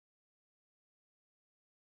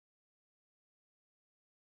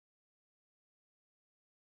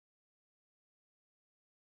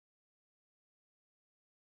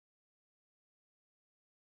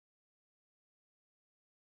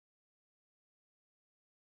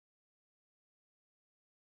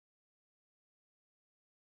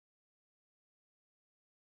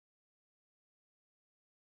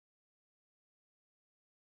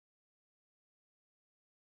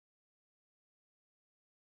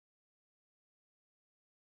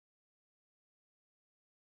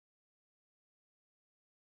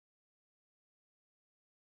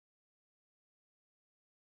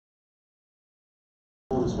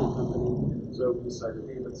small company, so we decided,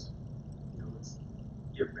 hey, let's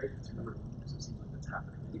give break to number because it seems like that's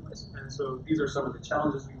happening anyways. And so these are some of the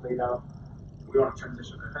challenges we laid out. We want to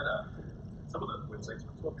transition ahead of some of the websites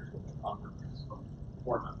for 12 years on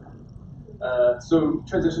more about that. So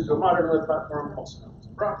transition to a modern web platform, also known as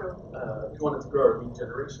Braco. We wanted to grow our lead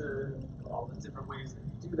generation, all the different ways that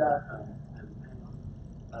we do that, and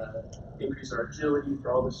increase our agility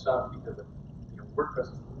for all this stuff because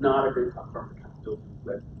WordPress is not a great platform to kind of build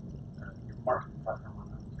web your marketing platform on.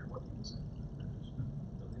 I don't care what people say.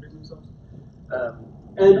 Building themselves.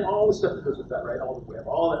 And all the stuff that goes with that, right? All the web,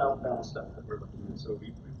 all the outbound stuff that we're looking at. So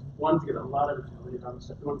we wanted to get a lot of agility around the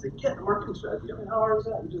stuff. We wanted to get a marketing strategy. I mean, how hard is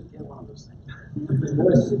that? You just get one of those things. You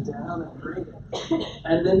gotta sit down and create it.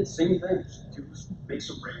 And then same thing, make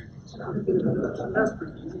some rankings. That's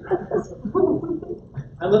pretty easy.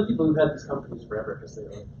 I love people who've had these companies forever because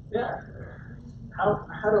they're like, yeah, how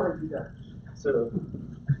do I do that? So,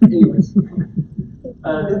 anyways,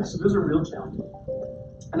 so those are real challenges.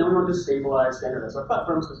 And then we wanted to stabilize, standardize our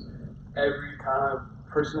platforms because every kind of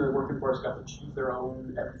person that working for us got to choose their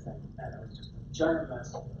own everything, and it was just a giant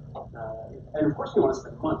mess. And of course, we want to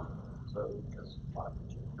spend money, so because a lot of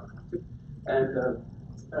people don't have to.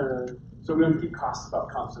 And so we want to keep costs about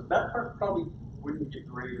constant. That part probably wouldn't get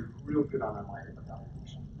graded real good on my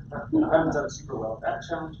evaluation. I haven't done super well at that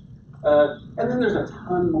challenge. And then there's a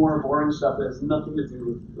ton more boring stuff that has nothing to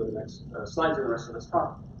do with the next slides or the rest of this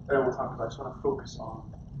talk that I want to talk about. I just want to focus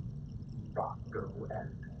on Braco and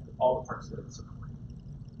all the parts that it supports.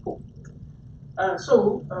 Cool.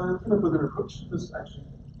 So came up with an approach. This actually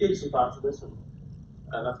gave some thought to this, and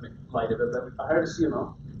not to make light of it, but I hired a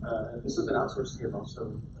CMO. And this is an outsourced CMO,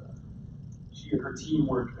 so she and her team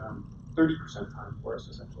work 30% time for us,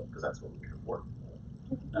 essentially, because that's what we can afford.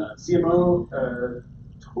 CMO,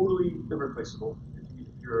 totally irreplaceable. If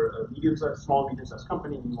you're a medium-sized, small, medium-sized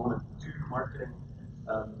company and you want to do marketing,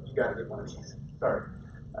 you got to get one of these. Sorry.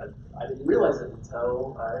 I didn't realize it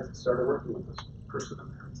until I started working with this person on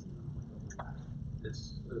her team.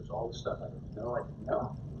 There's all the stuff I didn't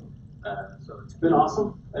know. So it's been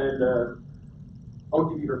awesome, and I'll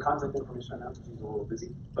give you her contact information right now because she's a little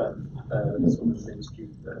busy. But this woman's name is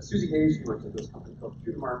Susie Hayes. She works at this company called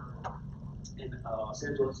Qmark in Los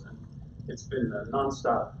Angeles, and it's been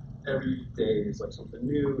nonstop. Every day is like something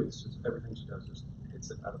new. It's just everything she does just hits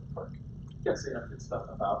it out of the park. Can't say enough good stuff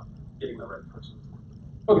about getting the right person.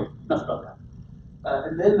 Okay, enough about that.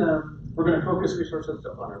 And then we're going to focus resources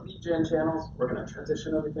on our lead gen channels. We're going to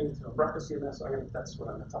transition everything to a Braco CMS. So that's what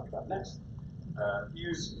I'm going to talk about next.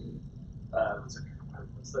 Use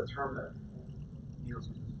what's the term that deals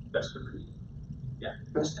with best of breed? Yeah,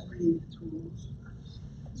 best of breed tools.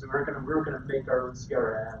 So we're gonna make our own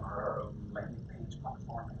CRM or our own landing page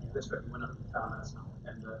platform and do this, but we went up and found that stuff.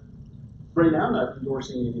 And right now, I'm not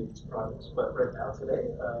endorsing any of these products, but right now, today,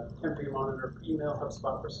 Campaign Monitor for email,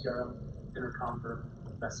 HubSpot for CRM, Intercom for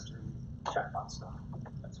messaging, chatbot stuff.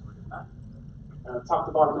 That's what we're doing that. Top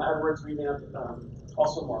to bottom AdWords revamp,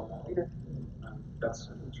 also more on that later. That's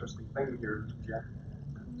an interesting thing here. Yeah,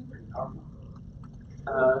 it's pretty powerful.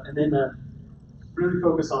 And then really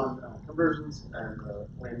focus on conversions and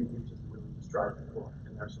landing pages and really just drive people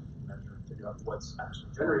in there so we can measure and figure out what's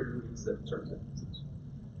actually generating leads that turns into business.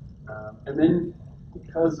 And then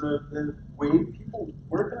because of the way people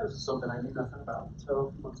work, this is something I knew nothing about until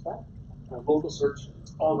a few months back. Local search,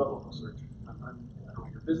 it's all about local search. I don't know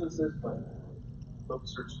what your business is, but local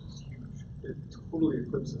search is huge. It totally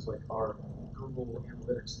eclipses like our Google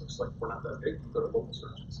Analytics. Looks like we're not that big. You go to local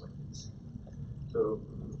search, it's like insane. So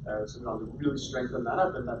we want to really strengthen that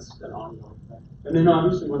up, and that's an ongoing thing. And then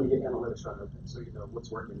obviously when we get analytics on everything, so you know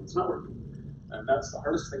what's working, what's not working. And that's the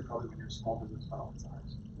hardest thing probably when you're a small business funnel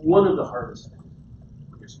size. One of the hardest things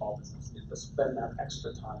when you're a small business is to spend that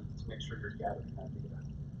extra time to make sure you're gathering that data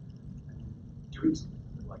and doing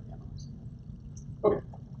something like analyzing. Okay,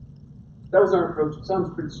 that was our approach. It sounds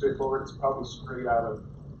pretty straightforward. It's probably straight out of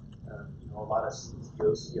a lot of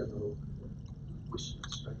CTO, CFO wish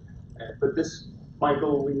lists, right? But this,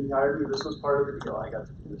 Michael, when he hired me, this was part of the deal. I got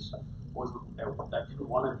to do this stuff. I didn't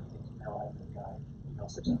want to be the email admin guy,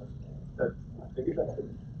 6 hours a day. I figured I could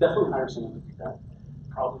definitely hire someone to do that,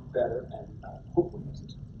 probably better, and hopefully use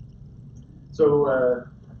it. So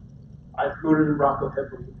I promoted Braco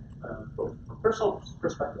heavily, both from a personal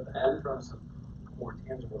perspective and from some more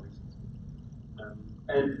tangible reasons.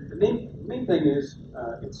 And the main thing is,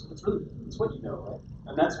 it's what you know, right?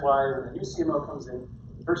 And that's why when a new CMO comes in,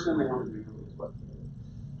 the first thing they want to do is what?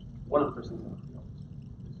 One of the first things they want to do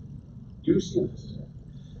is you see this.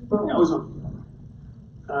 I always want to do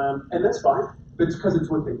that. And that's fine, but it's because it's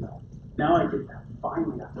what they know. Now I get that,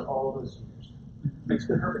 finally, after all those years. makes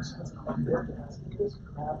perfect sense. I'm like, they're asking this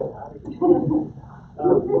crap out of here.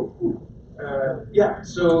 Yeah,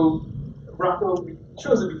 so Rocco, we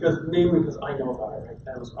chose it because, mainly because I know about it, right?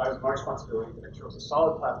 And it was my responsibility to make sure it was a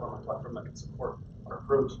solid platform, a platform that could support our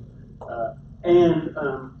approach. And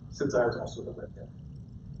since I was also the web dev,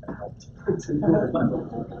 that helped to know the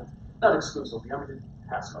platform. Not exclusively, I mean, it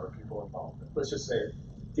has some other people involved, but let's just say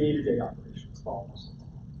day-to-day operations almost.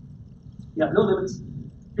 Yeah, no limits.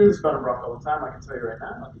 Hear this about Rock all the time. I can tell you right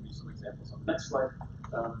now. I'll give you some examples on the next slide.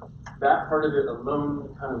 That part of it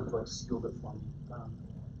alone kind of like sealed it for me.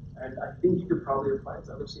 And I think you could probably apply it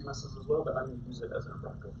to other CMSs as well, but I'm going to use it as a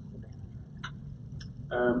Rocco advantage.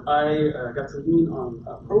 I got to lean on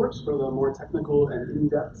ProWorks for the more technical and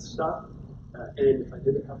in-depth stuff. And if I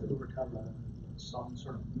didn't have to overcome some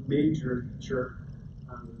sort of major feature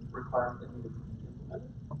requirement that needed to be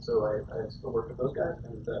implemented. So I still work with those guys,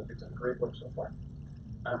 and they've done great work so far.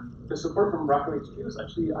 The support from Rocco HQ is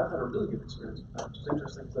actually, I've had a really good experience with that, which is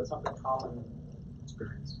interesting because that's not a common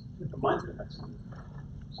experience. Mine's been excellent.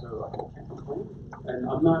 So I can't complain. And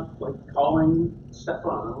I'm not like calling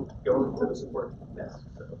Stefan going to the support desk.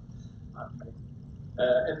 So,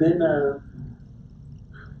 and then,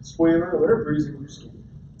 spoiler alert, breezy blue skin.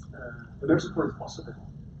 And their support is also good.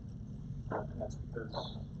 And that's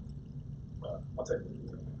because, I'll tell you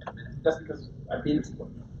in a minute. That's because I've needed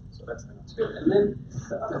support. So that's good. And then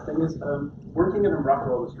the other thing is, working in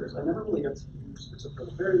Rocco all those years, I never really got to use, except for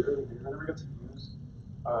the very early days, I never got to use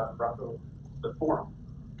Rocco, the forum,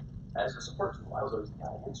 as a support tool. I was always the guy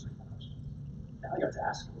answering the questions. Now I got to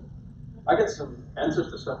ask him. I get some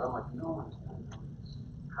answers to stuff. I'm like, no one is going to know this.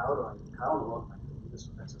 How in the world am I going to do this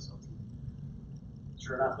with SSLT?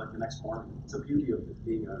 Sure enough, like the next morning, it's the beauty of it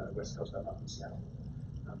being a West Coast. I'm not in Seattle.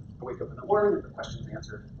 I wake up in the morning with the questions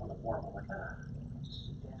answered on the forum. I'm like, just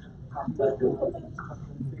sit down.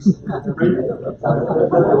 It's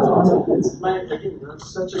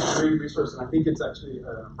such a great resource, and I think it's actually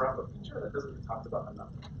a Rocco feature that doesn't get talked about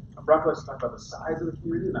enough. Rocco likes to talk about the size of the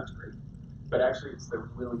community, and that's great. But actually, it's their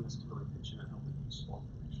willingness to really pitch in and help with useful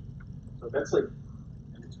information. So that's like,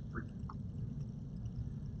 and it's free.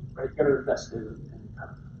 Right? You got to invest in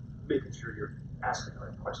kind of making sure you're asking the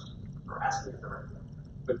right question or asking it the right way.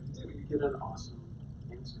 But you get an awesome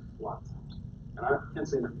answer a lot of times. And I can't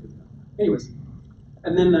say enough. Anyways,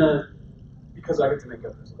 and then because I get to make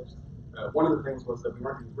up this list, one of the things was that we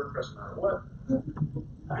weren't using WordPress no matter what.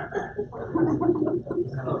 I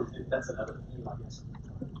don't know, that's another theme, I guess.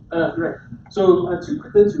 Right. So two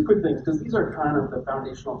quick things, because these are kind of the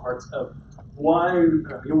foundational parts of why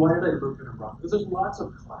why did I look at Rock? Because there's lots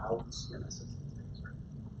of clouds in this things,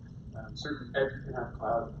 right? Certain everything have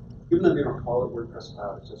cloud, even though they don't call it WordPress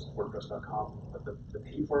Cloud, it's just WordPress.com. But the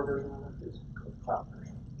paid-for version of it is called Cloud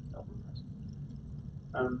version of WordPress.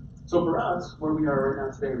 So for us, where we are right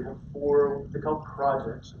now today, we have 4 they call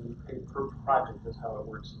projects, and we pay per project is how it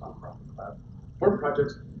works on Rocket Cloud. 4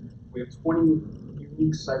 projects. We have 20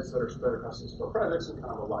 unique sites that are spread across these 4 projects in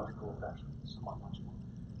kind of a logical fashion, somewhat logical.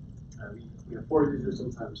 We have 4 users,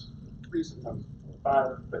 sometimes 3, sometimes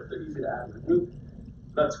 5, but they're easy to add and remove.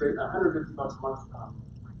 That's great. $150 a month.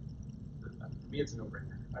 For me, it's a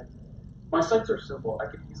no-brainer. Right? My sites are simple. I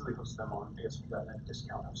could easily host them on ASP.NET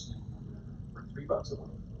discount hosting for $3 a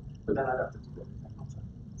month. But then I'd have to do everything else.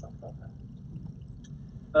 Let's talk about that.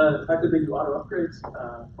 The fact that they do auto upgrades,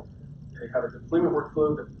 they have a deployment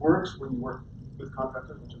workflow that works when you work with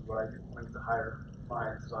contractors, which is what I do when I get to hire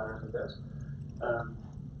my designers and devs.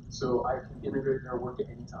 So I can integrate their work at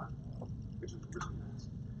any time, which is really nice.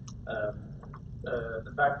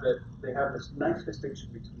 The fact that they have this nice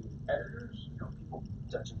distinction between editors, people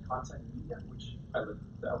judging content and media, which I like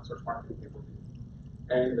the outsourced marketing people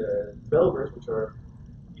do, and developers, which are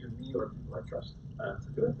either me or people I trust to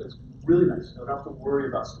do it. It's really nice. You don't have to worry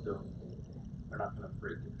about stability. They're not going to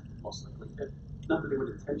break it, most likely. Not that they would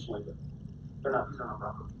intentionally, but they're not. These are not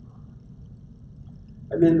Rocco people.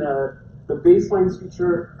 And then the baselines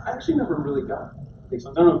feature, I actually never really got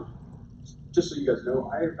baselines. I don't know. Just so you guys know,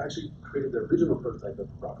 I actually created the original prototype of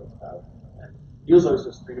Rocco Cloud. And it was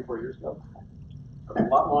just 3 to 4 years ago. A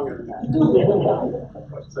lot longer than that.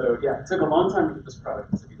 So yeah, it took a long time to get this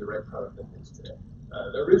product to be the right product that it is today.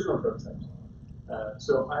 The original prototype. That's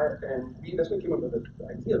when we came up with the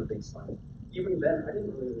idea of baseline. Even then, I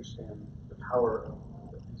didn't really understand the power of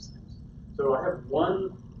these things. So I have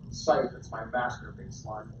one site that's my master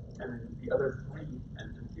baseline, and then the other 3,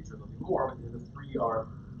 and in the future there'll be more, but the other 3 are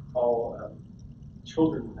all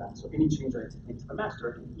children of that. So any change I make to the master,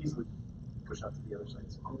 I can easily push out to the other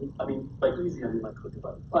sites. I mean, by easy, I mean like click a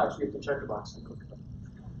button. Well, actually, you have to check a box and click a button.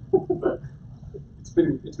 But it's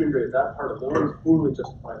been great. That part alone is totally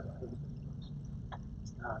justified.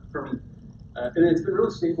 for me. And it's been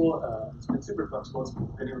really stable. It's been super flexible. It's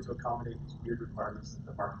been able to accommodate these weird requirements that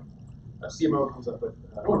the market CMO comes up with.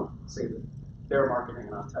 I don't want to say that they're marketing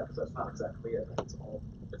and I'm tech because that's not exactly it. It's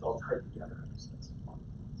all tied together.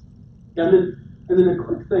 Yeah, and then a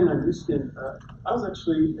quick thing on Newskin. I was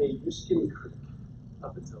actually a Newskin critic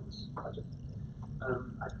up until this project.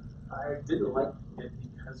 I didn't like it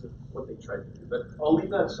because of what they tried to do, but I'll leave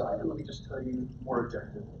that aside and let me just tell you more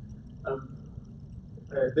objectively.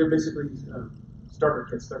 They're basically starter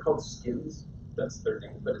kits. They're called skins. That's their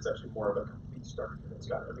name, but it's actually more of a complete starter kit. It's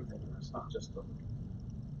got everything in it. It's not just the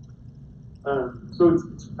so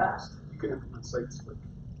it's fast. You can implement sites like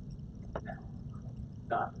now,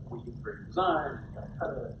 not waiting for your design. You got to cut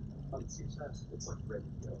it on CSS. It's like ready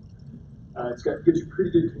to go. Gives you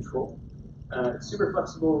pretty good control. It's super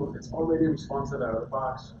flexible. It's already responsive out of the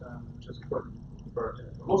box, which is important for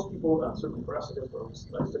most people. Certainly for us, it is where we see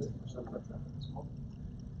like 50% of our traffic is mobile.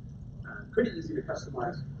 Pretty easy to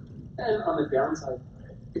customize. And on the downside,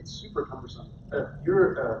 it's super cumbersome. If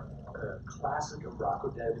you're a classic Rocco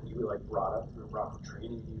dev and you were like brought up through Rocco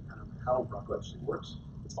training, you kind of how Rocco actually works.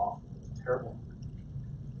 It's awful. It's terrible.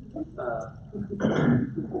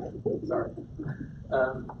 Sorry.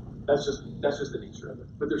 That's just the nature of it.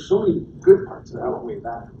 But there's so many good parts that outweigh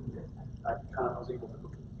that. I was able to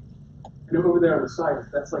look at. And over there on the side,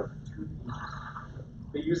 that's like 2D.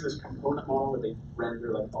 They use this component model where they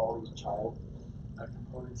render like all these child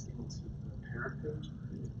components into the parent page.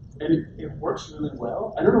 And it works really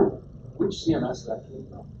well. I don't know which CMS that came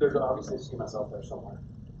from. There's obviously a CMS out there somewhere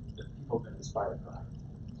that people have been inspired by.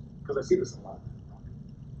 Because I see this a lot.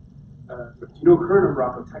 If you know kernel of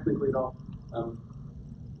Rocco technically at all,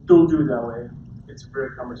 don't do it that way. It's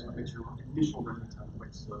very cumbersome. It makes your initial running time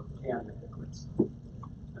quite slow. It can make it quite slow.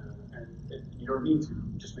 You don't need to.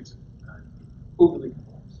 It just makes it overly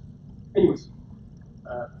complex. Anyways,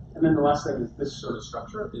 and then the last thing is this sort of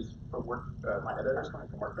structure is for work. My editor's coming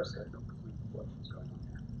from WordPress. I don't completely what was going on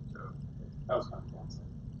here. So that was kind of fun.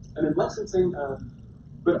 And then licensing,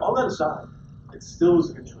 but all that aside, it still is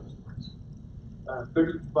a good choice.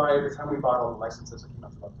 By the time we bought all the licenses, it came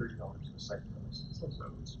out to about $30 a site for the license. So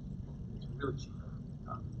it's really cheap.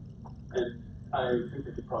 And I think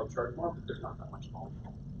they could probably charge more, but there's not that much volume.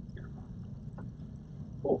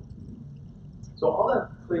 Cool. So all that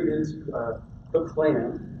played into the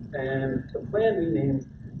plan, and the plan we named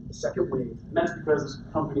the second wave, and that's because this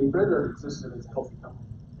company rather existed as a healthy company.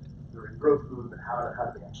 They're in growth mode, but how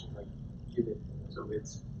do they actually like get it? So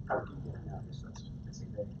it's how do we get it now? I guess that's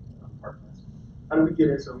missing the part of this. How do we get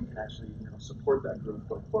it so we can actually support that growth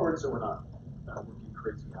going forward, so we're not working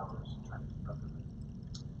crazy hours trying to keep up with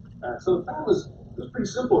it. So the plan was pretty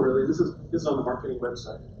simple, really. This is on the marketing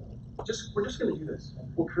website. We're just going to do this.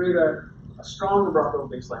 We'll create a strong Rocco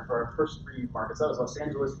baseline for our first 3 markets. That was Los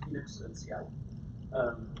Angeles, Phoenix, and Seattle.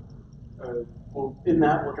 In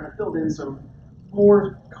that, we're going to build in some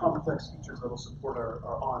more complex features that will support our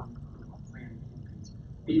on-plan campaigns.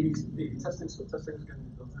 A/B testing, so testing is going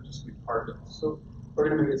to just be part of it. So we're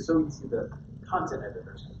going to make it so easy that content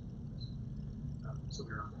editors can do this. So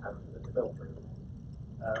we don't have a developer.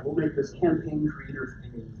 We'll make this campaign creator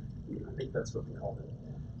thing. I think that's what we called it.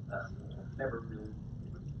 Never really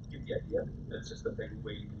get the idea. It's just a big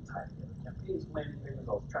way you can tie together campaigns, landing pages,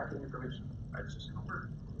 all the tracking information. It's just going to work.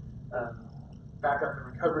 Backup and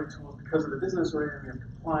recovery tools. Because of the business we're in, we have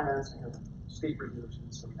compliance, we have state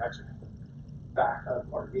regulations, so we actually have to back up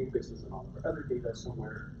our databases and all of our other data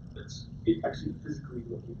somewhere that's actually physically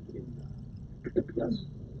located in the yes.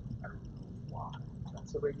 I don't know why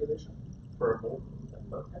that's a regulation for a whole.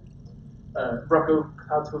 Okay. Rocco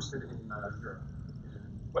cloud hosted in Europe.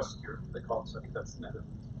 West Europe, they call it, so I think that's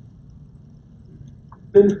Netherlands.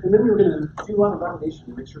 And then we were going to do a lot of validation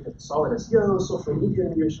to make sure we had solid SEO, social media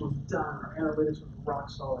integration was done, our analytics was rock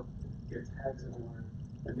solid, get tags everywhere.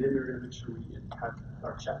 And then we were going to make sure we had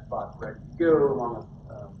our chatbot ready to go, along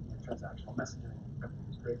with transactional messaging, everything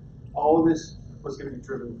was great. All of this was going to be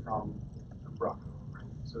driven from Rocco, right?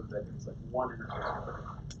 So that it was like one interface for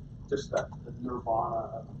everything. Just the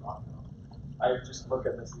nirvana of Rocco. I just look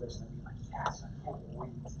at this list and be like, yes, I can't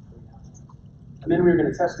wait to play out. And then we were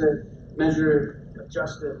going to test it, measure it,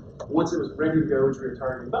 adjust it. Once it was ready to go, which we were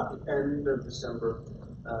targeting about the end of December,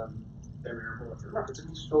 then we were going to market. It's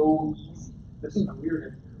going to be so easy. This is we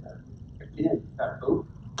were again that boat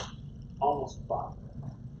almost bought.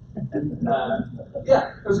 And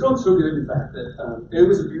yeah, it was going so good, in fact, that it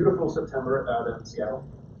was a beautiful September out in Seattle.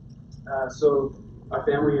 So my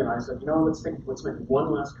family and I said, let's make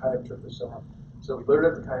one last kayak trip this summer. So we loaded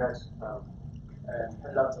up the kayaks and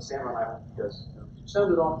headed out to San Juan Island because it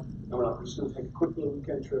sounded all. And we're just going to take a quick little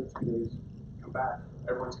weekend trip, 2 days, come come back.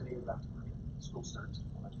 Everyone's going to get back to work. School starts.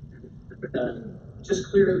 Just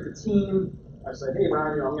cleared out the team. I said, hey,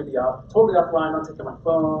 Ryan, I'm going to be totally offline, not taking my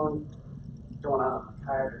phone, going out on my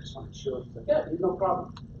kayak, I just want to chill. He's like, yeah, no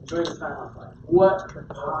problem. Enjoy the time offline. What could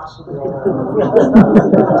possibly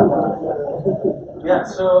Yeah,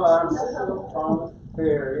 so I'm sitting on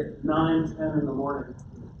there at 9, 10 in the morning.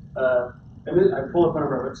 And then I pull up one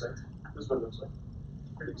of our websites. This is what it looks like.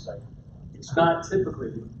 Pretty exciting. It's not typically,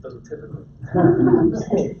 it doesn't typically.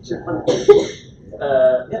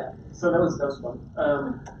 Yeah, so that was fun.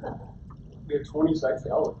 We had 20 sites, they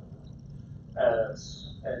all look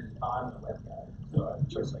and I'm a web guy, so I have a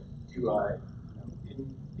choice like, do I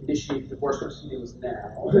initiate divorce proceedings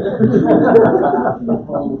now?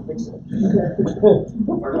 Fix it.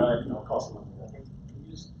 Or do I call someone and say, hey, can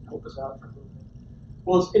you just help us out for a little bit?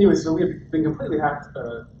 Well, anyway, so we have been completely hacked.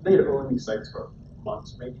 They had owned these sites for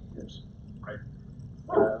months, maybe years, right?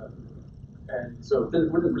 And so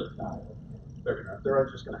we're really not. They're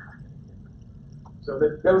just going to hack it. So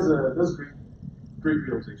that was a great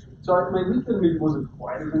realization. So my weekend maybe wasn't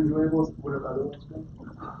quite as enjoyable as it would have otherwise been,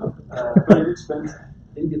 but I did spend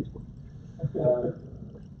inventory.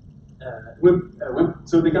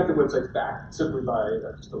 So they got the websites back simply by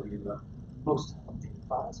just deleting the most updated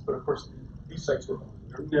files. But of course, these sites were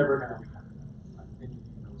they're never going to be hacked. Any of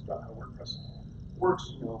you knows about how WordPress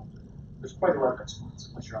works. There's quite a lot of exploits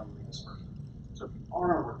unless you're on the latest version. So if you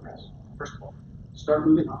are on WordPress, first of all, start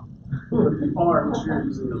moving on. But if you are, make sure you're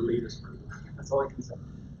using the latest version. That's all I can say.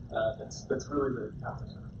 That's really the path.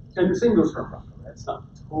 And the same goes for Umbraco. It's not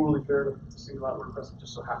totally fair to single out WordPress. It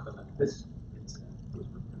just so happened that this incident was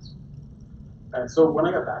WordPress. And so when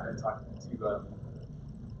I got back, I talked to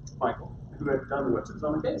Michael, who had done the website. So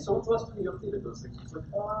I'm like, hey, so what's the last time you updated those things? He's like,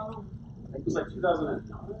 I think it was like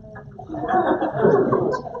 2009.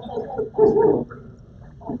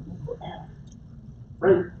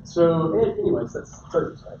 Right. So anyways, that's sort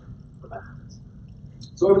of exciting when that happens.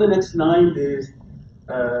 So over the next 9 days,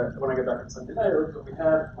 when I get back on Sunday night, I looked at what we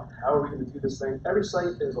had, like, how are we going to do this thing? Every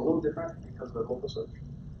site is a little different because of the local search.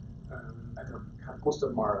 Most of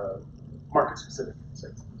them are market-specific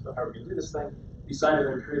sites. So how are we going to do this thing? Decided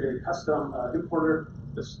to create a custom importer.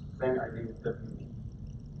 This thing I named WP.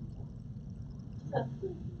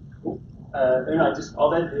 Cool. And all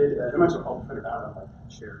that did, I'm not sure I'll put it out on my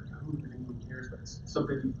shared code if anyone cares, but it's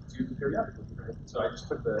something you do periodically, right? So I just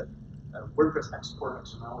took the WordPress export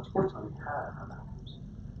XML, which fortunately we had on that.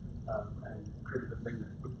 And created a thing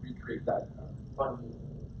that would recreate that funny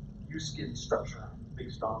U-skin structure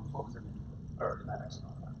based on what was in that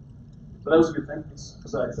XML file. So that was a good thing, because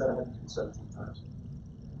I said I had to do it 17 times.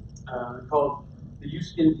 Called the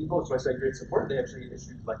U-skin people, so I said great support. They actually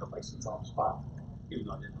issued like a license on the spot, even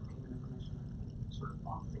though I didn't have payment information, sort of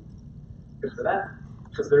on thing. Good for that,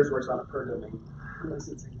 because theirs works on a per domain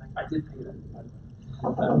licensing thing. I did pay them.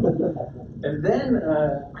 And then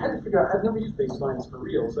I had to figure out, I've never used baselines for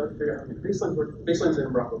real, so I had to figure out how to make baselines work. Baselines in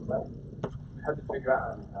Umbraco Cloud. I had to figure out how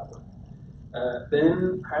to make that work.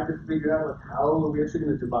 Then I had to figure out how are we actually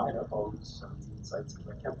going to divide up all these 17 sites,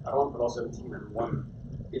 because I don't want to put all 17 in one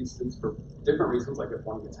instance for different reasons, like if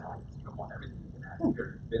one gets hacked, you don't want everything to get hacked, you've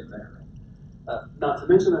already been there. Not to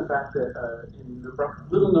mention the fact that in the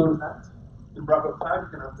little known fact, in Umbraco Cloud, you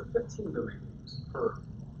can have up to 15 domain names per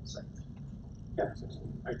site. Yeah,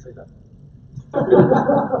 I'd say that.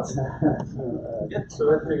 Yeah, so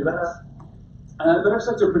I figured that out. Then our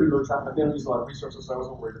sites are pretty low traffic. They don't use a lot of resources, so I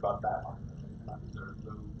wasn't worried about that.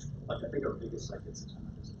 Like I think our biggest site gets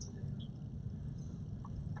 600 visits a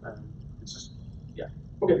day. It's just, yeah.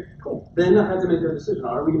 Okay, cool. Then I had to make a decision.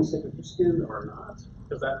 Are we going to stick with U-skin or not?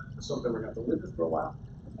 Because that is something we're going to have to live with for a while.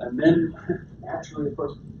 And then, naturally, of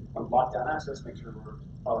course, on lockdown access, make sure we're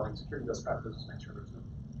following security best practices, make sure there's no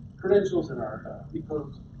credentials in our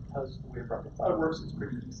repos, because the way Umbraco Cloud works, it's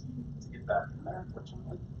pretty easy to get that in there,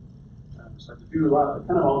 fortunately. So I had to do a lot of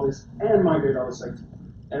all this and migrate all the sites.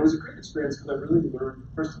 And it was a great experience because I really learned,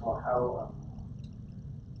 first of all, how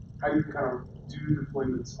you can kind of do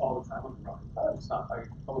deployments all the time on Umbraco Cloud. It's not,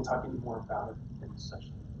 I'm talking more about it in this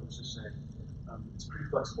session. Let's just say it's a pretty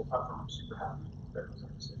flexible platform. I'm super happy that it was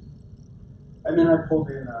like this. And then I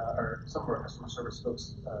pulled in some of our customer service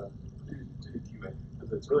folks to do QA.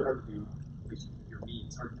 Because it's really hard to do, at least with your me,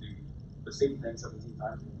 it's hard to do the same thing 17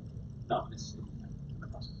 times and not miss anything in the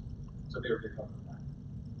process. So they were good help with that.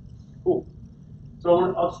 Cool.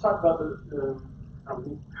 So I'll just talk about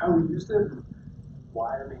how we used it and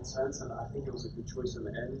why it made sense, and I think it was a good choice in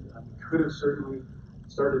the end. We could have certainly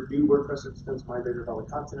started new WordPress instance, migrated all the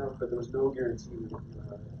content out, but there was no guarantee that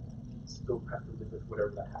you still have to live with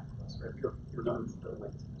whatever that hack was, right? You're not into the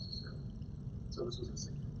length necessarily. So this was a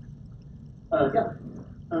safe. Yeah.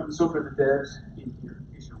 So for the devs in here, in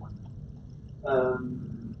case you're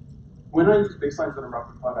wondering, when I use baselines on a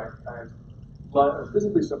Rocket Pod, I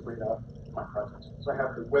physically separate out my projects. So I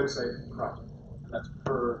have the website project, and that's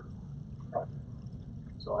per project.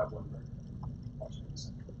 So I have one there.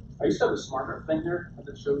 I used to have a smart art thing here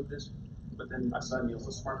that showed this, but then I saw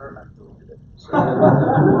Niels' smart art and I deleted it. So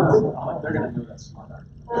I'm like, they're gonna know that's smart art.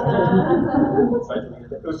 So I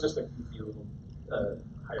deleted it. It was just a goofy little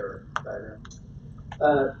hierarchy diagram.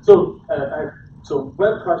 So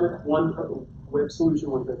web project, one web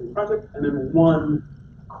solution, one building project, and then one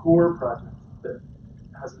core project that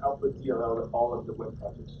has an output DLL that all of the web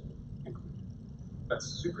projects include. That's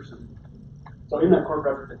super simple. So in that core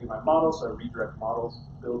project, I do my models, so I redirect models,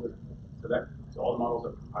 build it to that. So all the models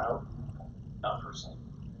are compiled, not per site,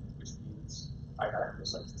 which means I gotta have the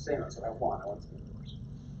sites the same. That's what I want. I want it to be universal.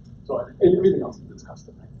 So and everything else is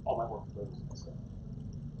custom. Right? All my workflows and stuff.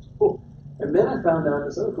 Cool. And then I found out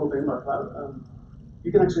this other cool thing about cloud.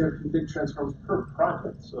 You can actually have config transforms per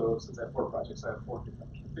project. So since I have 4 projects, I have 4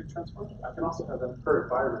 different config transforms. I can also have them per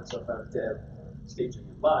environment. So if I have dev, staging,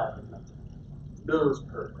 and live, I can have different transforms. Those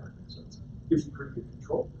per project. So it gives you pretty good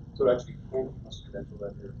control. So it actually can be credential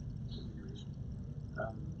at your configuration.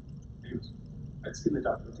 Anyways, it's in the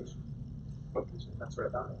documentation. Okay, so that's where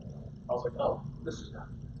I found it. I was like, oh, this is done.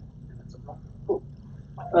 And that's a problem. Cool.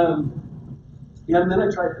 Yeah, and then I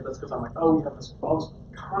tried Headless because I'm like, oh, we have this all this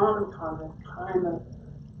common content, kind of.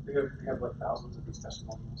 They have like thousands of these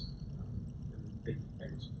testimonials.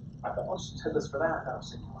 I thought, I'll just Headless for that. That was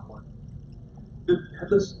saving my work. The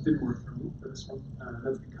Headless didn't work for me for this one.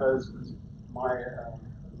 That's because my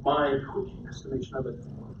quick estimation of it.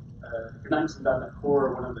 If you're not using .NET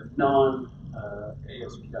Core, one of the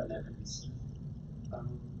non-ASP.NET MVC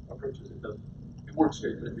approaches, it works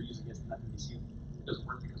great, but if you're using ASP.NET MVC, it doesn't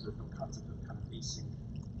work because there's no concept of kind of async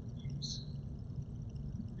use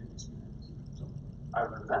in ASP.NET MVC. So I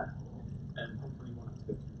learned that, and hopefully you won't have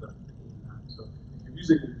to go through the game now. So if you're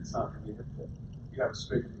using it, it's not going to be a hit fit. You have a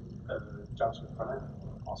straight JavaScript front end,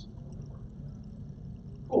 awesome.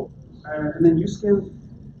 Cool. And then USkin,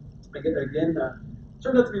 again,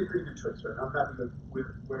 turned out to be a pretty good choice, right? I'm happy with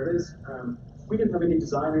where it is. We didn't have any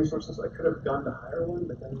design resources. I could have gone to hire one,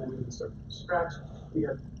 but then we had to start from scratch. We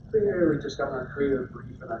had barely just gotten our creative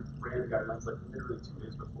brief and our brand guidelines like literally 2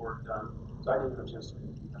 days before done. So I didn't have a chance to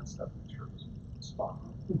do that stuff and make sure it was spot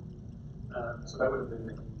on. So that would have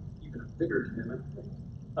been even a bigger commitment.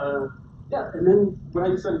 Yeah, and then what I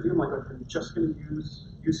decided to do, I'm like, I'm just going to use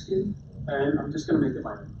USkin, and I'm just going to make it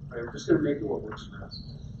my own. Right? I'm just going to make it what works for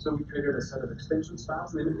us. So we created a set of extension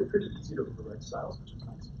styles, and they make it pretty easy to override styles, which is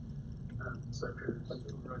nice. So I created a bunch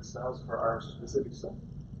of override styles for our specific stuff.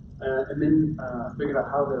 And then figured out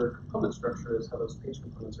how their component structure is, how those page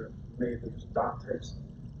components are made. They're just doc types,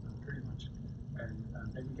 pretty much. And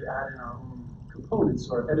we could add in our own components,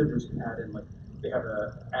 so our editors can add in, like, they have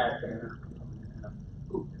a add banner component. And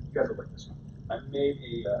ooh, you guys will like this one. I made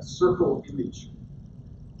a circle image.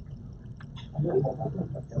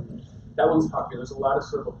 That one's popular. There's a lot of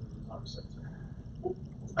circle images on our site.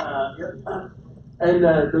 Yeah. And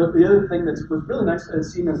the other thing that was really nice,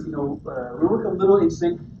 as seen as, we work a little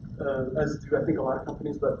async, as do I think a lot of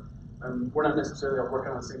companies, but we're not necessarily all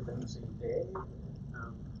working on the same thing the same day.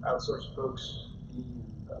 Outsourced folks, me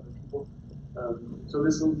and other people. So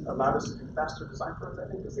this allowed us to do faster design for us, I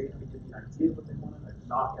think, because they kind of give me an idea of what they wanted. I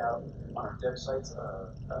knock out on our dev sites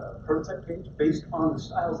a prototype page based on the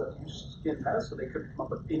styles that USkin has, so they could come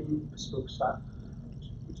up with any bespoke style,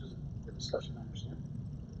 which is a discussion I understand.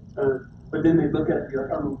 But then they look at it and be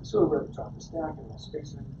like, oh, so we're at the top of the stack and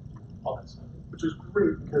spacing, all that stuff, which is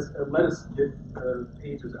great because it let us get the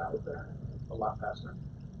pages out there a lot faster.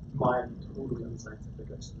 My totally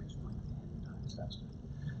unscientific estimation, like 10 times faster.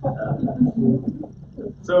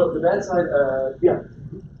 So the bad side, yeah,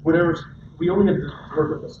 whatever. We only had to work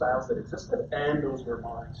with the styles that existed, and those were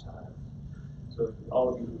my styles. So all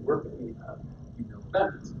of you who work with me, you know what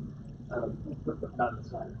that means. Not a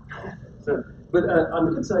designer. So, but on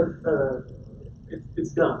the good side,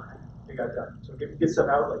 it's done. It got done. So get stuff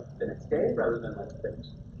out like the next day rather than like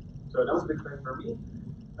things. So that was a big thing for me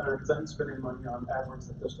because I'm spending money on AdWords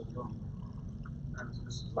that just doesn't go anywhere. So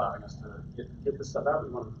this is allowing us to get the stuff out we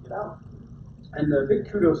wanted to get out. And big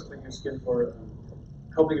kudos to USkin for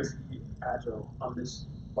helping us be agile on this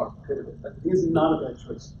pivot. It is not a bad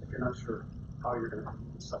choice if you're not sure how you're going to do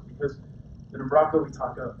this stuff. Because in Umbraco, we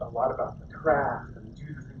talk a lot about the craft and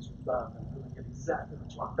do the things you love and really get exactly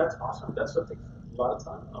what you want. That's awesome. That stuff takes a lot of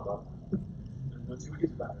time. There's no two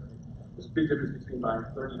ways about it. Right? There's a big difference between buying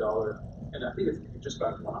 $30, and I think if you just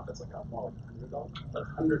buy one off, that's like more like $100. But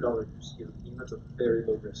 $100 USkin theme, that's a very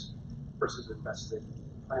low risk versus investing,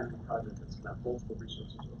 planning a project that's going to have multiple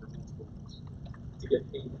resources over multiple weeks to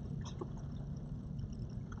get paid.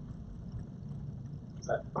 Is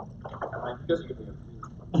that, you guys are giving me a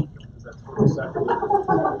feeling. Is that totally sad?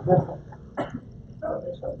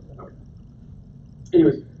 Okay.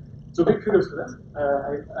 Anyways, so big kudos to them. I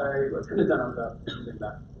couldn't have done it without using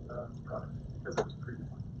that product because it was pretty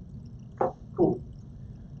fun. Cool.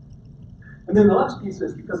 And then the last piece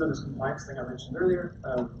is because of this compliance thing I mentioned earlier,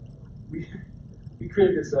 we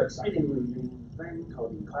created this excitingly new thing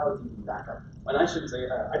called the Cloud DB Backup. And I shouldn't say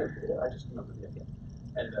I didn't create it, I just came up with the idea.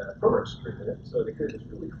 And ProWorks created it, so they created this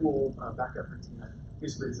really cool backup routine.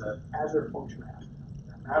 Basically, it's an Azure function app.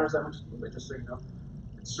 It matters that much to you, but just so you know,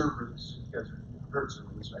 it's serverless. You guys have heard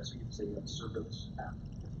serverless, right? So you can say you have a serverless app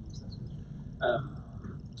if you use this.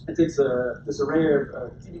 It takes this array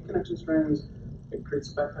of TV connection strings. It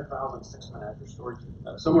creates backpack files and sticks them in Azure storage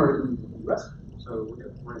somewhere in the US. So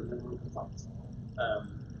we're in minimum compliance.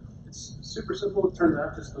 It's super simple. It turns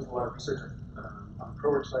out just there's a lot of research on the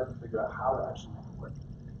ProWorks side to figure out how to actually make it work.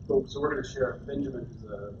 So we're going to share. Benjamin, who's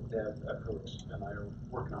the dev at ProWorks, and I are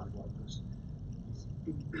working on a blog post.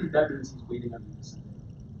 That means he's waiting on me to send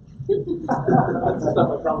it. That's the stuff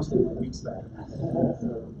I promised him weeks back.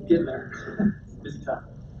 So getting there. Busy time.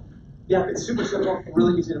 Yeah, it's super simple,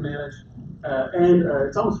 really easy to manage, and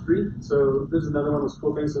it's almost free. So this is another one of those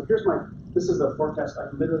cool things. So here's this is a forecast. I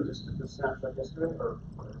literally just took this snapshot yesterday, or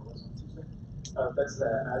whatever it was on Tuesday. That's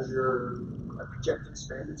Azure projected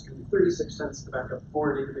spend. It's going to be 36 cents to back up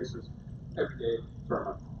 4 databases every day for a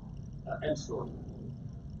month, and store.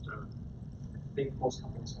 So I think most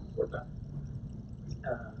companies can afford that.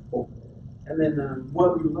 Cool. And then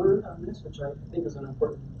what we learned on this, which I think is an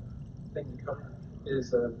important thing to cover,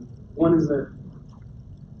 is one is that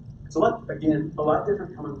it's a lot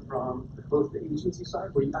different coming from both the agency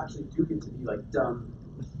side, where you actually do get to be like done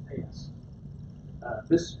with pay us.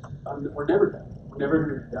 We're never done. We're never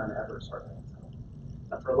going to be done ever, as far as I can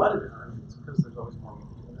tell. For a lot of different reasons, because there's always more we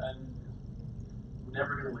can do, and we're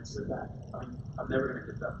never going to like sit back. I'm never going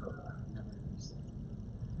to get that program. I'm never going to sit.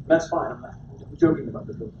 That's fine. I'm joking about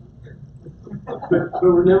this. but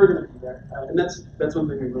we're never going to be there, and that's one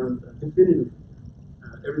thing we learned definitively.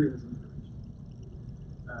 Everything is information.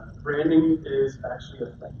 Branding is actually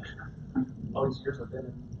a thing. All these years I've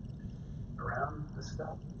been around this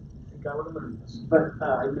stuff, I think I would have learned this. But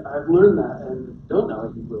I've learned that, and don't know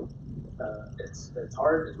it, you will. It's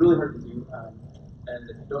hard. It's really hard to do. And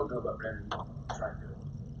if you don't know about branding, try to do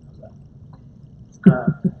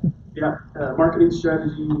it. Marketing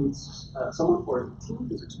strategy needs someone or a team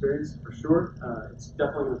who's experienced for sure. It's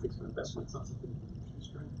definitely going to take some investment. It's not something you can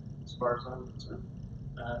shoestring, as far as I'm concerned.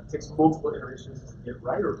 It takes multiple iterations to get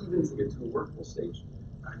right, or even to get to a workable stage.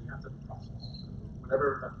 And you have to have a process. So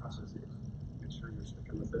whatever that process is, make sure you're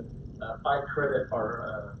sticking with it. I credit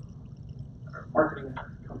our marketing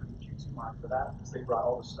company, Q2 Mark, for that, because they brought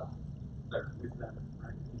all the stuff with them,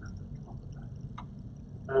 right? You have to come up with that.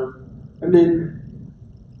 And then,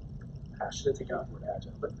 I should have taken out the word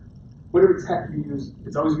agile, but whatever tech you use,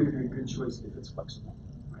 it's always going to be a good choice if it's flexible,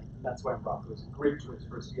 right? And that's why Rocco is a great choice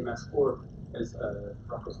for a CMS, or as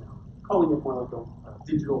Rocco's now calling it, more like a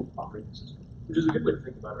digital operating system, which is a good way to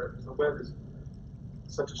think about it, right? Because the web is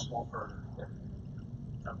such a small part of everything.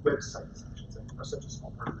 Websites, I should say, are such a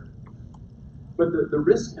small part of everything. But the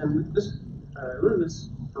risk, and this, I learned this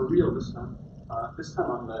for real this time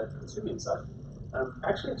on the consuming side.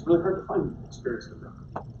 Actually, it's really hard to find experience with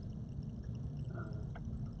Rocco.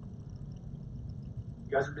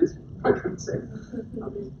 You guys are busy, I can say.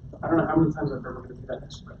 I don't know how many times I've ever going to do that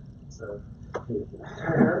next sprint. So,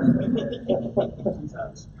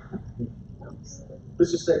 times.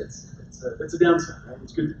 Let's just say it's a downside, right?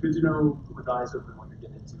 It's good to know with eyes open what you're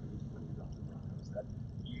getting into when you go through Rocco. Is that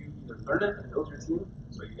you either learn it and build your team,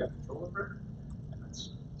 so you have control over it, and that's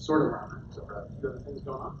sort of around it. So a few other things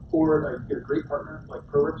going on, or you get a great partner like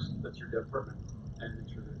ProWorks, that's your dev partner, and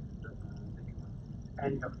make sure that they can work,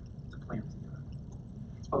 and you have to plan together.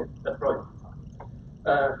 Okay, that's probably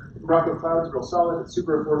Rocco Cloud is real solid, it's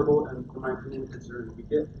super affordable, and in my opinion, considering what we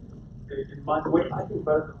get, the way I think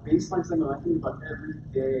about it, the baseline thing that I think about every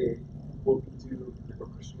day, what we do, and we're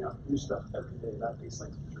pushing out new stuff every day, that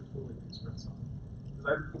baseline feature totally pays for itself. Because I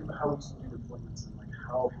think about how we used to do deployments and like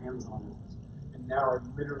how hands-on it is. And now I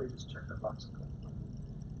literally just check that box and click the button.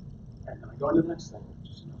 And then I go into the next thing,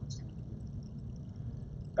 just know it's going to be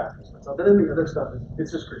that pays for itself. But then the other stuff is,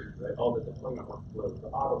 it's just crazy, right? All the deployment workflows, the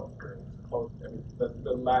auto upgrades,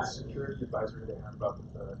 the last security advisory they had about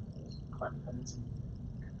the client dependency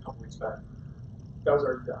a couple weeks back, that was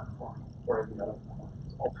already done for me, before I even got up in the morning. It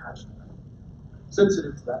was all patched and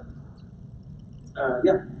sensitive to that.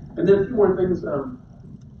 Yeah, and then a few more things.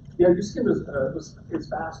 Yeah, Uskin is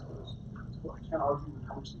fast. I can't argue with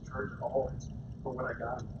how much they charge at all. It's for what I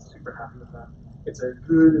got. I'm super happy with that. It's a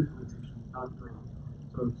good implementation, not great.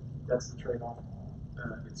 So that's the trade-off.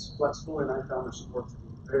 It's flexible, and I found their support to be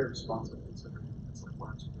very responsive, considering it's like 1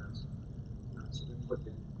 or 2 guys. So we put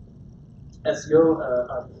in SEO.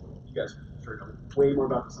 You guys sure know way more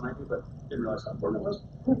about this than I do, but didn't realize how important it was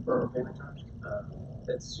for organic traffic.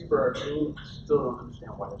 It's super arcane. Still don't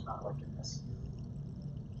understand why there's not like an SEO.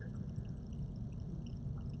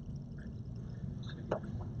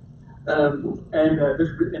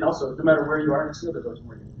 And also, no matter where you are in SEO, there's always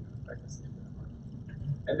more you can do. Right? That's the important part.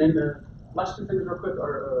 And then the last 2 things real quick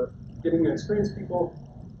are getting experienced people.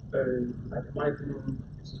 In my opinion,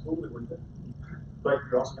 it's totally worth it. But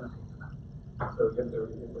you're also going to pay for that. So you have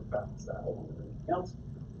to balance that along with everything else.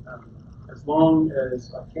 As long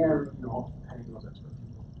as I can, I'll keep paying those expert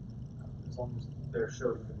people. As long as they're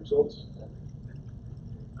showing the results.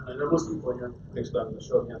 And I know most people here, based on the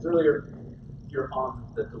show of hands earlier, you're on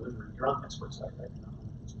the delivery, you're on the expert side, right? You're not on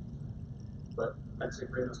the consumer side. But I'd say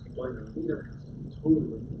bring those people in and lead them because it's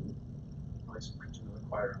totally nice preaching to the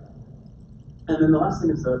choir. And then the last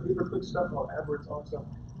thing is the pay-per-click stuff, all AdWords, all that stuff.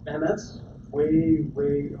 And that's way,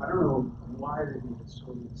 I don't know why they make it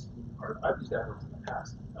so hard. I've used AdWords in the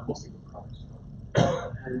past, mostly with products.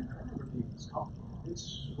 And I remember being this complicated. It's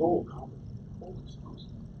so complicated. Holy smokes.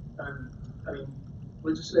 And I mean,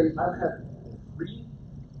 let's just say I've had 3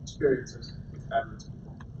 experiences with AdWords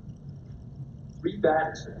people. 3 bad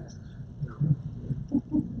experiences.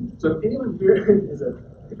 So if anyone here is a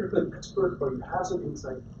pay-per-click expert or you have some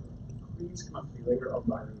insight, please come up to me later. I'll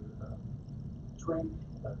buy you a drink,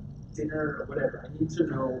 dinner, or whatever. I need to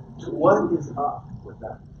know what is up with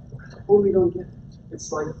that. I totally don't get it.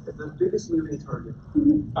 It's like the biggest moving target.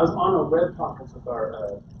 I was on a web conference with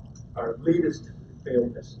our latest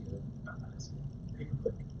failed SEO,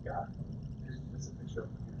 pay-per-click guy. There's a picture of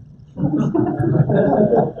him.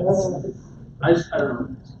 I don't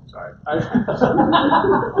know. Sorry.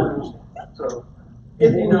 So,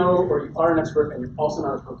 if you know, or you are an expert and you're also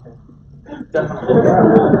not a cocaine, definitely.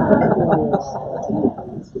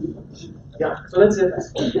 Yeah. So that's it. I'm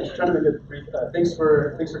trying to make it brief. Thanks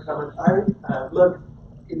for coming. I love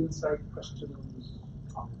insight, questions,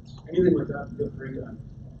 comments, anything like that. Feel free,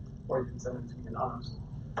 or you can send them to me anonymously.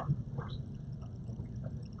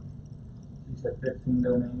 You said 15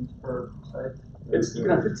 domains per site? You can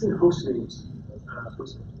have 15 host names. Per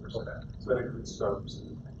site. So that includes subs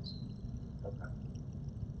and things. Okay.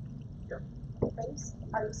 Yeah.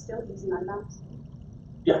 Are you still using unbound?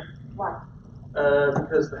 Yeah. Why?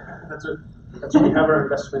 Because that's what we have our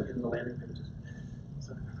investment in the landing pages.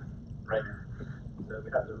 So, right now. So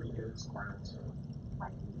we have to redo it somewhere else.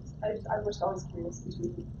 I was always curious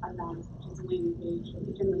between unbound, which is a landing page, a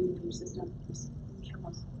pigeon landing page system. I'm sure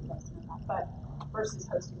most of us know that, but versus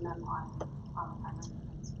hosting them on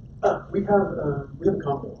we have a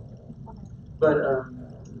combo. Okay. But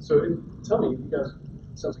so tell me, you guys.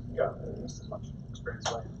 It sounds like you got at least as much experience.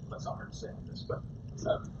 So that's not hard to say on this, but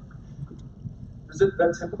is it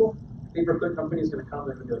that typical? Pay-per-click company is going to come.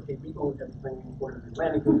 They're going to be like, "Hey, we own everything. We're going to do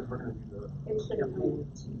landing pages. We're going to do the campaign."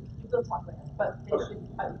 We'll talk later, but they should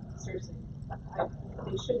seriously.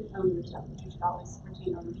 They shouldn't own your stuff. You should always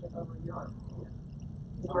retain ownership over your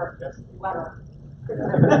letter.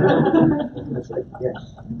 Yes.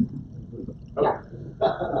 Okay. Yeah.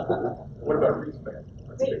 What about resources?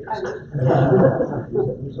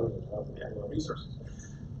 Resources.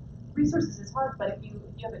 Resources is hard, but if you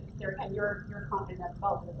have it there again, you're confident enough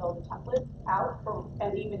developer to build a template out,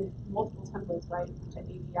 and even multiple templates, right? To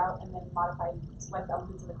AB out and then modify select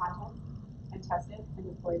elements of the content and test it and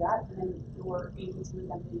deploy that, and then you're able to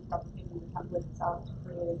then be replicating the template itself to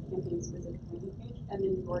create a campaign specific landing page, and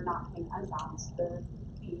then you're not paying unbounds the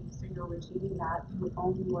fee, so you're retaining that. You would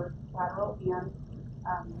own your collateral, and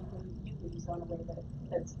you can do so in a way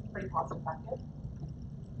that's pretty cost effective.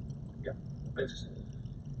 Yeah,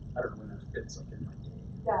 I don't know when that fits like in my day.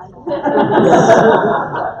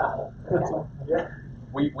 Yeah.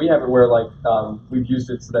 We have it where like we've used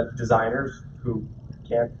it so that designers who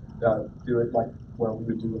can't do it like where we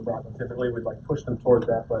would do with Rocket typically, we'd like push them towards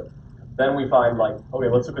that, but then we find like, okay,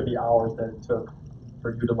 let's look at the hours that it took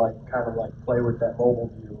for you to like kind of like play with that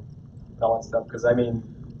mobile view and all that stuff. Because I mean,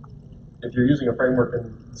 if you're using a framework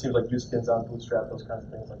and it seems like Uskin's on Bootstrap, those kinds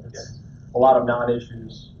of things, like it's a lot of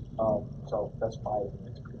non-issues. So that's my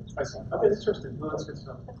experience. I see. Okay, that's interesting. No, that's good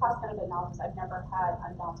stuff. The cost benefit analysis, I've never had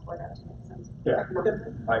unbalanced work out to make sense. Yeah. With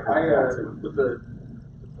the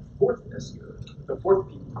fourth SEO, the fourth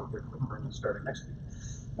PPT we're starting next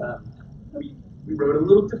week. we wrote a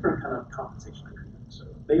little different kind of compensation agreement. So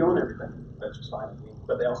they own everything, that's just fine with me,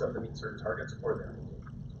 but they also have to meet certain targets or they're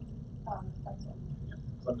That's it. yeah,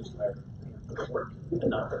 so I'm just tired of the work and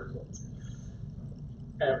not the results.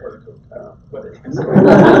 And or the code, I don't know what it is. It's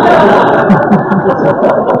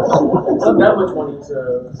not that much money to,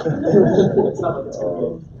 it's not like it's going to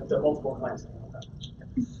be, you have to have multiple clients.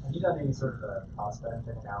 Have you done any sort of a cost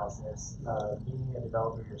benefit analysis, being a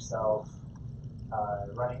developer yourself,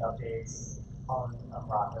 running updates on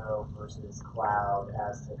Rocco versus cloud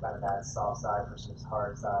as to kind of that soft side versus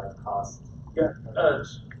hard side cost? Yeah,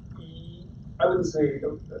 I wouldn't say I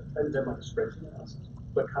haven't done like a spreadsheet analysis,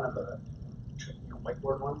 but kind of a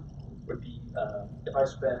whiteboard one would be if I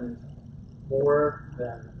spend more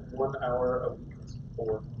than 1 hour a week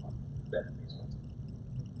for a month, then it makes sense.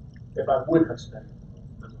 If I would have spent,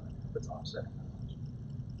 that's offset.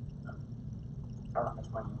 I don't know how much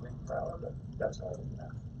money you make per hour, but that's how I do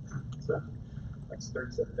that. So that's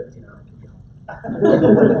 37.50 an hour.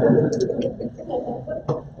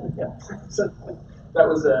 Yeah. So that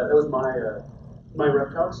was my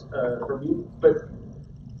rep cost for me, but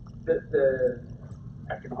the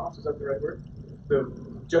economics, is that the right word? The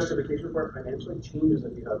justification for it financially changes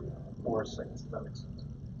if you have more sites, if that makes sense.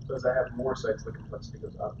 So as I have more sites, the complexity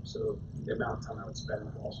goes up, so the amount of time I would spend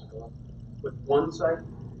would also go up. With one site,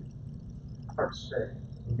 hard to say,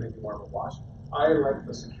 maybe more of a wash. I like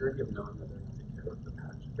the security of knowing that they're going to take care of the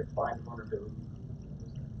patch. They find vulnerability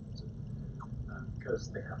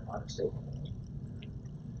because they have a lot of stake.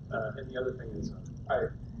 And the other thing is,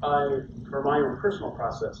 for my own personal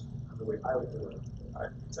process, the way I would do it,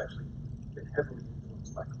 it's actually been heavily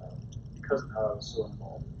influenced by cloud because of how I was so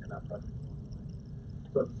involved in that project.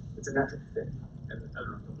 But it's a natural fit, and I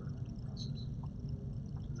don't know if the learning process.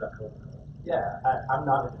 Does that help? Yeah, I'm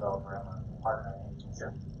not a developer, I'm a partner in an agency.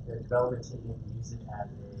 Yeah. The development team use it as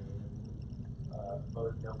a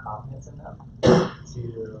vote of no confidence in them to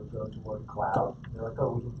go toward cloud. They're like,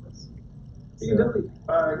 oh, we can do this. You can definitely,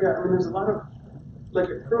 yeah, I mean, there's a lot of, like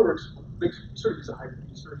at ProWorks, they sort of use a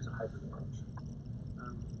hybrid approach.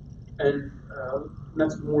 And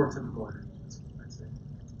that's more typical in an agency, I'd say.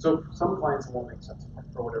 So some clients it won't make sense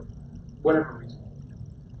for whatever reason.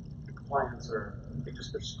 The clients their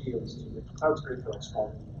scale is too big. Cloud's great for like small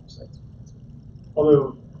and medium sites.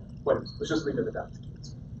 Although, let's just leave it at that.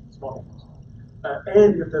 It's small medium.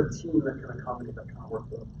 And you have to have a team that can accommodate that kind of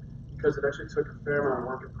workload. Because it actually took a fair amount of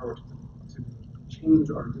work at ProWorks to change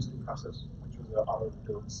our existing process, which was an auto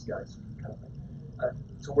build CI kind of thing,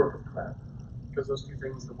 to work with cloud. Because those two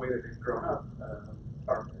things, the way that they've grown up,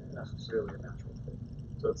 aren't necessarily a natural fit.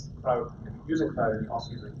 So it's cloud, if you're using cloud and you're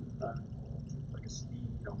also using like a speed,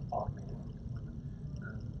 automated deployment,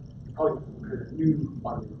 you probably create a new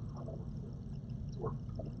automated deployment to work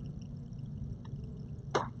with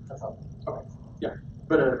cloud. That's helpful. Okay. Yeah.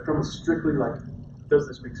 But from a strictly like, does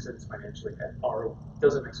this make sense financially at ROI?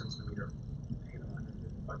 Does it make sense to me to pay them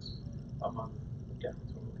 $150 a month? Yeah,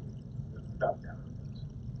 totally. Without doubt.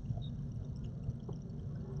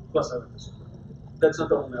 Plus, I like this. That's not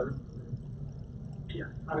the only other. Yeah,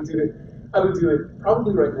 I would do it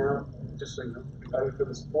probably right now. Just so you know, I would do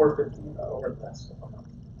this $450 or less a month.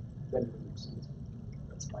 Then it would make sense.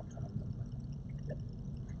 That's my kind of number. Yeah.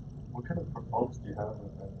 What kind of performance do you have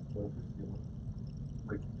with that $450?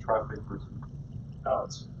 Like traffic versus? Oh,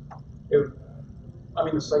 I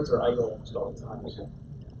mean, the sites are idle almost all the time. So,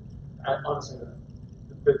 honestly,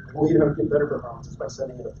 the way to get better performance is by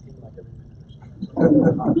sending it a ping like every minute or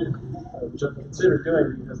so. Which I've considered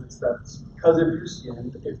doing because because if you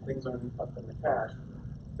scan, if things aren't up in the cache,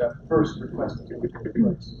 that first request is going to take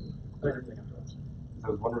place. Everything afterwards. I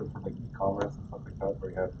was wondering for like e-commerce and stuff like that,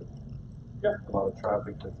 where you have a lot of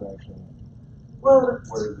traffic that's actually. Well,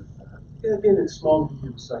 where is it? Again, it's small,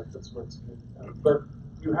 medium sites. That's where it's good. But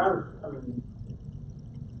you have,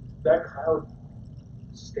 that cloud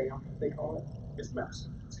stamp, they call it, is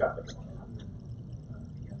massive. It's got like 100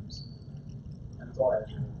 PMs, and it's all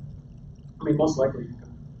Azure. I mean, most likely you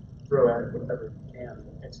can throw at it whatever you can,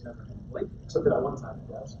 and it's never going to blink, except that at one time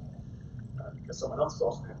it does. Because someone else is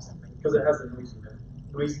also doing the same thing. Because it has the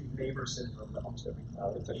noisy neighbor syndrome that almost every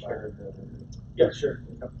cloud. It's a shared. Yeah, sure.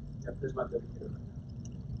 Yep, there's my dedicated.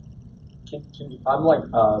 I'm like,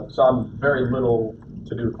 so I'm very little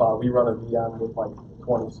to do with cloud. We run a VM with like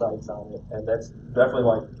 20 sites on it, and that's definitely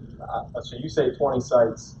like, so you say 20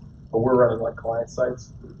 sites, but we're running like client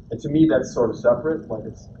sites, and to me that's sort of separate. Like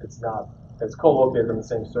it's co-located on the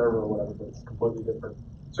same server or whatever, but it's completely different.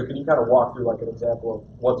 So can you kind of walk through like an example of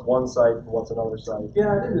what's one site and what's another site?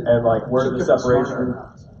 Yeah, I didn't. And like where's the separation?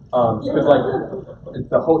 Because like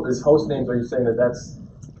this host names, are you saying that that's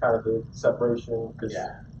kind of the separation?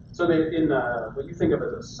 Yeah. So they in what you think of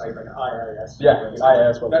as a site like an IIS. Yeah,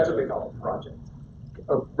 IIS website. That's what they call a project.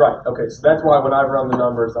 Oh, right. Okay. So that's why when I run the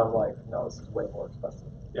numbers, I'm like, no, this is way more expensive.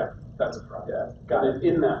 Yeah, that's a project. Yeah, got And it.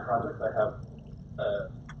 in that project, I have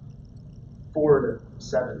 4 to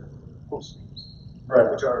 7 host names, Right.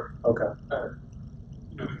 which are Okay. on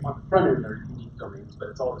the front end they're unique domains, but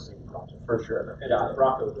it's all the same project. For sure. And Got in it.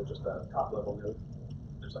 Rocco, they're just a top level node.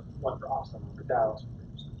 There's like one for Austin, one for Dallas, one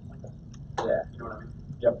for something like that. Yeah. You know what I mean?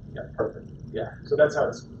 Yep. Yeah. Perfect. Yeah. So that's how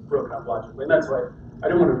it's broken up logically, and that's why I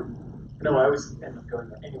don't want to. I always end up going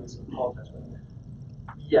there anyways. So apologize.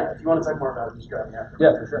 Yeah, if you want to talk more about it, just grab me after.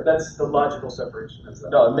 Yeah, for sure. That's the logical separation. Is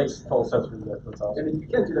that No, it makes total sense for you. That's awesome. and you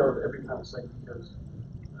can't do that with every kind of site because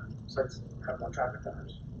sites have more traffic than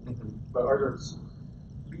ours. Mm-hmm. But ours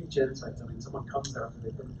are lead gen sites. I mean, someone comes there after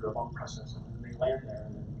they've been through a long process and then they land there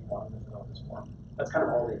and then they fill out this form. That's kind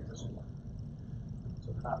of all they exist for.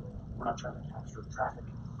 So we're not trying to capture traffic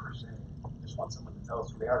per se. We just want someone to tell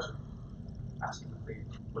us who they are, so ask them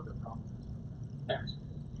what their problem is. Anyways,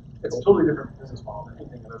 it's a totally different business model than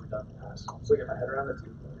anything I've ever done in the past. So I get my head around it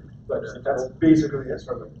too. But that's basically it.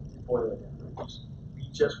 Sort of like boil it down. We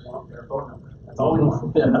just want their phone number. That's all we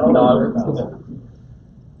want. Yeah. No,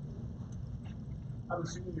 I'm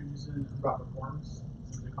assuming you're using Rocket Forms.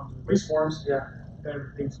 Since it comes with These forms, yeah.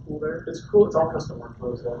 everything's cool there. It's cool. It's all custom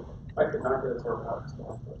workflows. I could not get it to work out custom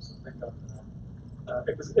workflows. So thank God for that.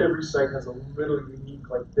 Because every site has a little unique,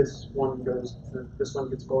 like this one goes to, this one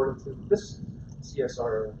gets forwarded to this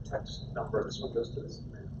CSR text number, this one goes to this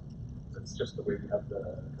email. That's just the way we have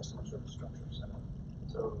the customer service structure set up.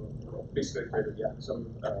 So basically created, some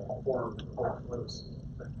form workflows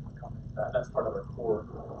that come. That's part of our core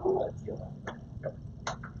deal. Yep.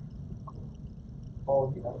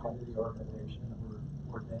 Paul, you have under the organization,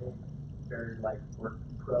 were they very like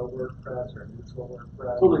pro WordPress or neutral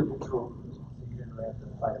WordPress? Totally neutral. So you didn't really have to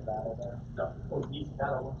fight a battle there? No. Oh, easy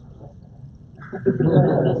battle. I'm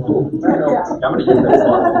gonna use that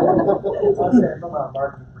slide. I'm saying from a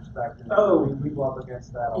marketing perspective, Oh. we go up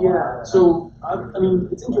against that a lot. Yeah, so I mean,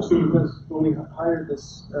 it's interesting because when we hired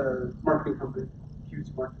this marketing company,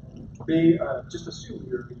 huge marketing, they just assumed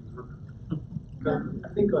we were going to use WordPress.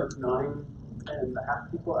 I think like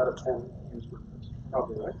 9.5 people out of 10 use WordPress,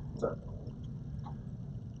 probably, right? So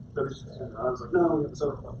they just assumed. I was like, no, we have this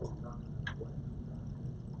other platform.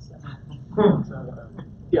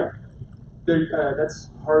 Yeah, that's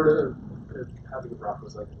part of having a rock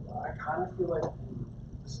was like, I kind of feel like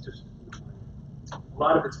it's just a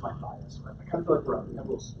lot of it's my bias, right? I kind of feel like we're a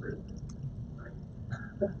little screwed, right?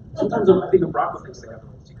 Sometimes I think of Rocco thinks they have a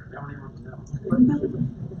little secret. They don't even know.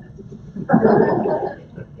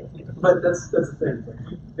 But that's the thing.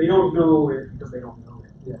 Like, they don't know it because they don't know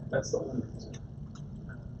it. Yeah, that's the only reason.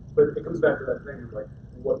 But it comes back to that thing of like,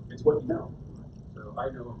 it's what you know. So I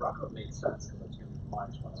know Rocco made sense because that's going to be my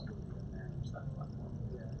responsibility to manage that platform.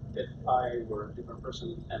 If I were a different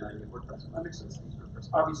person and I knew WordPress, that makes sense to use WordPress.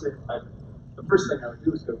 Obviously, the first thing I would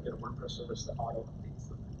do is go get a WordPress service that auto updates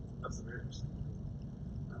them. That's the very first thing.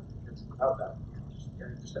 Because without that,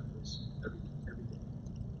 you're just have this every day.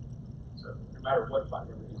 So no matter what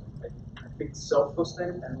platform you're using, I think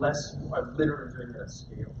self-hosting, unless you are literally doing it at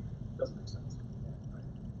scale, doesn't make sense. Right?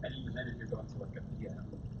 And even then, if you're going to like a PM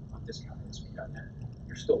on discount ASP.net,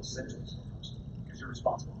 you're still essentially self-hosting because you're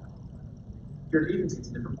responsible for it. If you're an agency, it's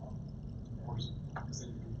a different model, of course, because then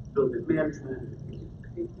you can build it management, you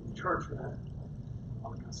can pay, you can charge for that, all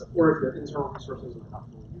that kind of stuff. Or if you have internal resources and not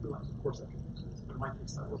fully utilized, of course that can make sense. But in my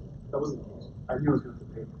case, that wasn't the case. I knew I was going to have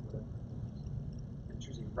to pay for it, and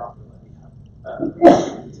choosing a route that we have.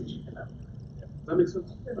 Does that make sense?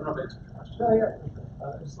 I don't know if I answered your question.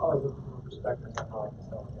 Yeah. Just always looking from a perspective of how I can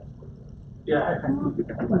sell against Yeah.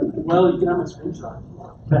 Well, you can have my screenshot.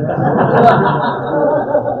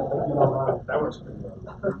 That works pretty well.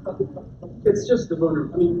 It's just the voter.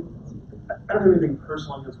 I mean, I don't have anything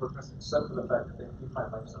personal against WordPress except for the fact that they make my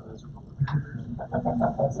life so miserable.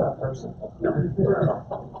 That's not personal. No.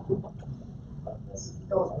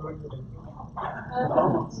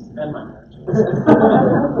 Almost. And my marriage.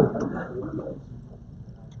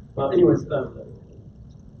 Well, anyways,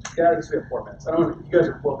 yeah, I guess we have 4 minutes. I don't want you guys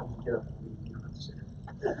are welcome to get up. You don't have to sit here.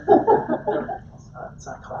 It's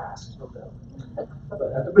not class. It's no doubt.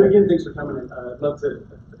 But again, thanks for coming in. I'd love to,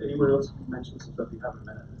 if anyone else mention some stuff you have in a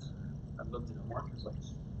minute, I'd love to know more. Because like,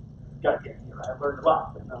 you gotta get here. I've learned a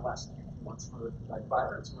lot in the last few months from like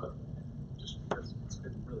Byron's, just because it's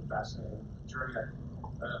been really fascinating journey.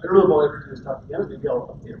 I don't know if I'll ever do this talk again. Maybe I'll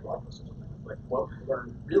update a blog post or something. Like what we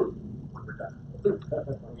learned really when we're done.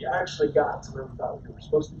 We actually got to where we thought we were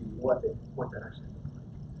supposed to be, what that actually looked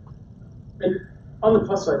like. And on the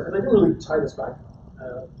plus side, and I didn't really tie this back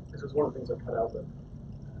this is one of the things I cut out, but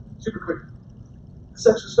super quick. This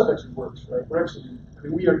extra stuff actually works, right? We're actually, I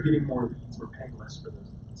mean, we are getting more leads, we're paying less for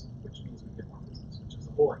those leads, which means we get more business, which is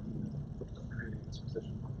the whole idea of creating this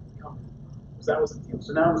position for the company. Because that was the deal.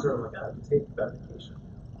 So now it's sort of like, I have to take that vacation.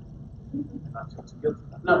 Not too guilty.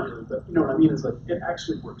 Not really, but you know what I mean? Is like, it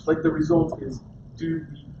actually works. Like the result is, do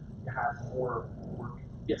we have more work?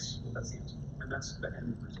 Yes, that's the answer. And that's the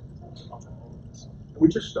end result of all of this. And we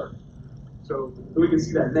just started. So we can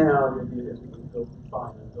see that now, the idea is we can build,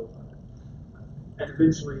 refine, and build on it. And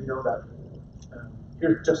eventually, you know, that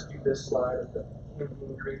here, just do this slide, the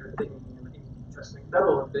campaign creator thing, and the A/B testing, that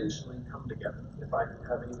will eventually come together if I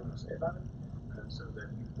have anything to say about it. So that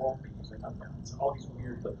we won't be using unknowns, all these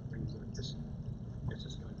weird like things that are just, it's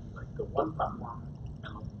just going to be like the one platform,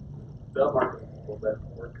 and the marketing people that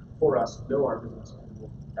work for us know our business, and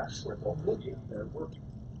that's where they'll be their work.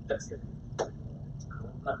 That's it.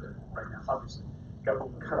 Not there right now, obviously. Got a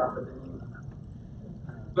little cut off at the end.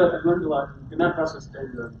 But I've learned a lot in that process,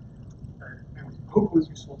 and hopefully it was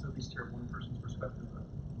useful to at least hear one person's perspective of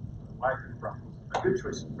why I think Brock was a good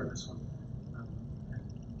choice for this one. And,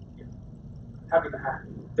 yeah, having the hack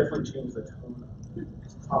definitely changed the tone of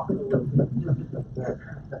its topic a little bit.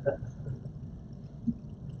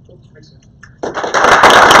 Makes sense.